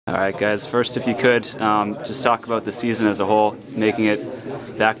All right, guys. First, if you could, just talk about the season as a whole, making it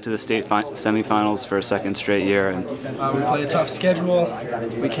back to the state semifinals for a second straight year. We played a tough schedule.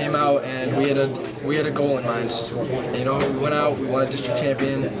 We came out and we had a goal in mind. You know, we went out, we won a district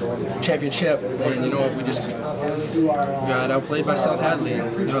championship, and you know we just got outplayed by South Hadley,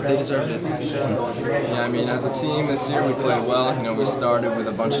 and you know they deserved it. Yeah, I mean, as a team this year we played well. You know, we started with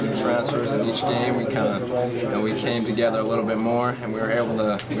a bunch of new transfers in each game. We kind of, you know, we came together a little bit more, and we were able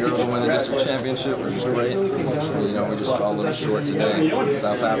to win the district championship, which was great. And, you know, we just fell a little short today.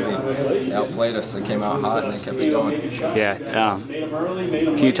 South Hadley outplayed us. They came out hot and they kept it going. Yeah.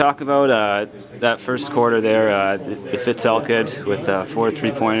 Can you talk about that first quarter there? The Fitz-El kid with 4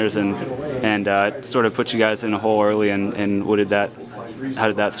 3-pointers and sort of put you guys in a hole early. And how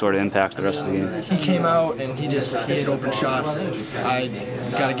did that sort of impact the rest of the game? He came out and he hit open shots. I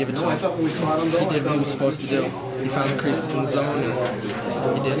got to give it to him. He did what he was supposed to do. He found the creases in the zone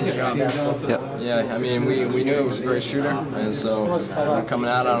and he did his job. Yeah, I mean, we knew he was a great shooter, and so we were coming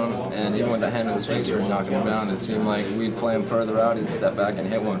out on him, and even with the hand in his face, we were knocking him down. It seemed like we'd play him further out, he'd step back and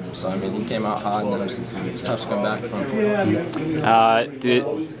hit one. So, I mean, he came out hot, and it was tough to come back from.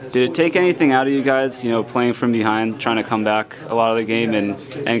 Did it take anything out of you guys, you know, playing from behind, trying to come back a lot of the game, and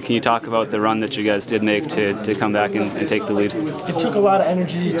can you talk about the run that you guys did make to come back and take the lead? It took a lot of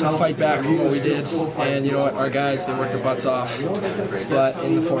energy to fight back from what we did, and you know what, our guys, they worked their butts off, but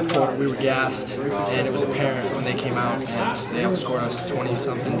in the fourth quarter we were gassed, and it was apparent when they came out and they outscored us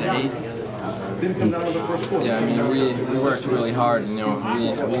 20-something to 8. Yeah, I mean, we worked really hard. You know,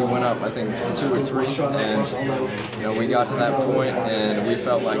 we went up, I think, 2 or 3, and you know, we got to that point, and we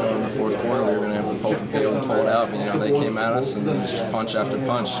felt like in the fourth quarter we were going to be able to pull it out. But, you know, they came at us, and it was just punch after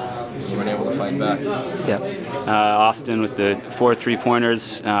punch. We weren't able to fight back. Yeah. Austin with the 4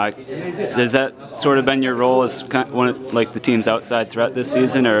 3-pointers. Has that sort of been your role as like the team's outside threat this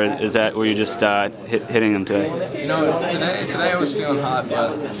season, or is that where you just hitting them today? You know, today I was feeling hot,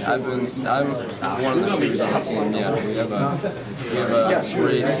 but I'm one of the shooters on the team. Yeah, we have a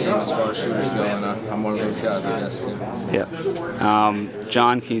great team as far as shooters go, and I'm one of those guys, I guess. Yeah.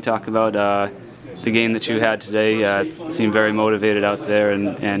 John, can you talk about the game that you had today? Seemed very motivated out there,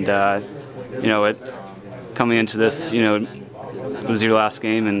 and you know, coming into this, you know, it was your last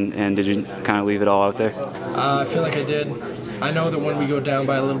game, and did you kind of leave it all out there? I feel like I did. I know that when we go down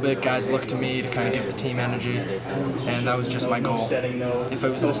by a little bit, guys look to me to kind of give the team energy, and that was just my goal. If it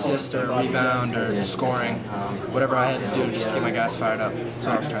was an assist or a rebound or scoring, whatever I had to do just to get my guys fired up, that's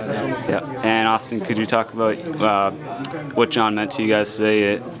what I was trying to do. Yeah. And Austin, could you talk about what John meant to you guys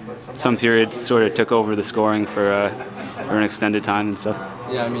today? Some periods sort of took over the scoring for an extended time and stuff.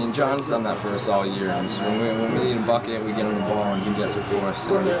 Yeah, I mean, John's done that for us all year. And so when we need a bucket, we get him the ball, and he gets it for us.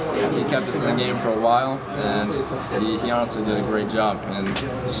 And he kept us in the game for a while, and he honestly did a great job, and we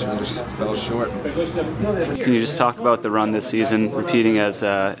just fell short. Can you just talk about the run this season, repeating as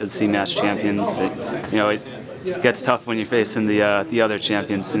C-Match champions? You know, it gets tough when you're facing the other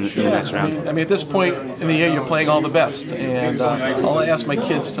champions in the next round. I mean, at this point in the year, you're playing all the best, and all I asked my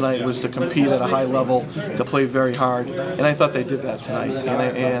kids tonight was to compete at a high level, to play very hard, and I thought they did that tonight.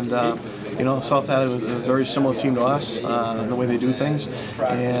 And you know, South Hadley was a very similar team to us in the way they do things,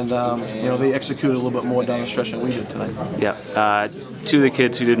 and you know, they executed a little bit more down the stretch than we did tonight. Yeah. Two of the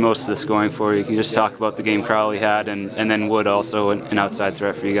kids who did most of the scoring for you, can you just talk about the game Crawley had, and then Wood also an outside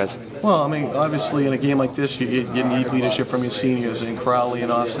threat for you guys? Well, I mean, obviously in a game like this, you need leadership from your seniors, and Crawley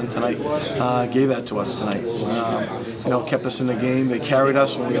and Austin tonight gave that to us tonight. You know, kept us in the game. They carried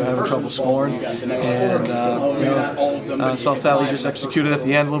us when we were having trouble scoring, and you know, South Hadley just executed at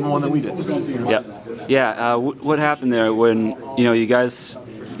the end a little more than we did. Yeah. Yeah. What happened there when, you know, you guys,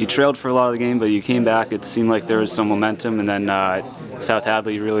 you trailed for a lot of the game, but you came back? It seemed like there was some momentum, and then South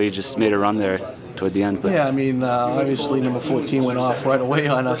Hadley really just made a run there toward the end. But yeah, I mean, obviously number 14 went off right away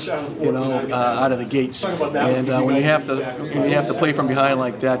on us, you know, out of the gates. And when you have to play from behind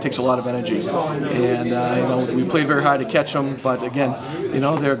like that, it takes a lot of energy. And you know, we played very hard to catch them, but again, you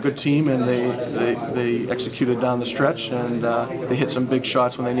know, they're a good team, and they executed down the stretch, and they hit some big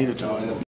shots when they needed to.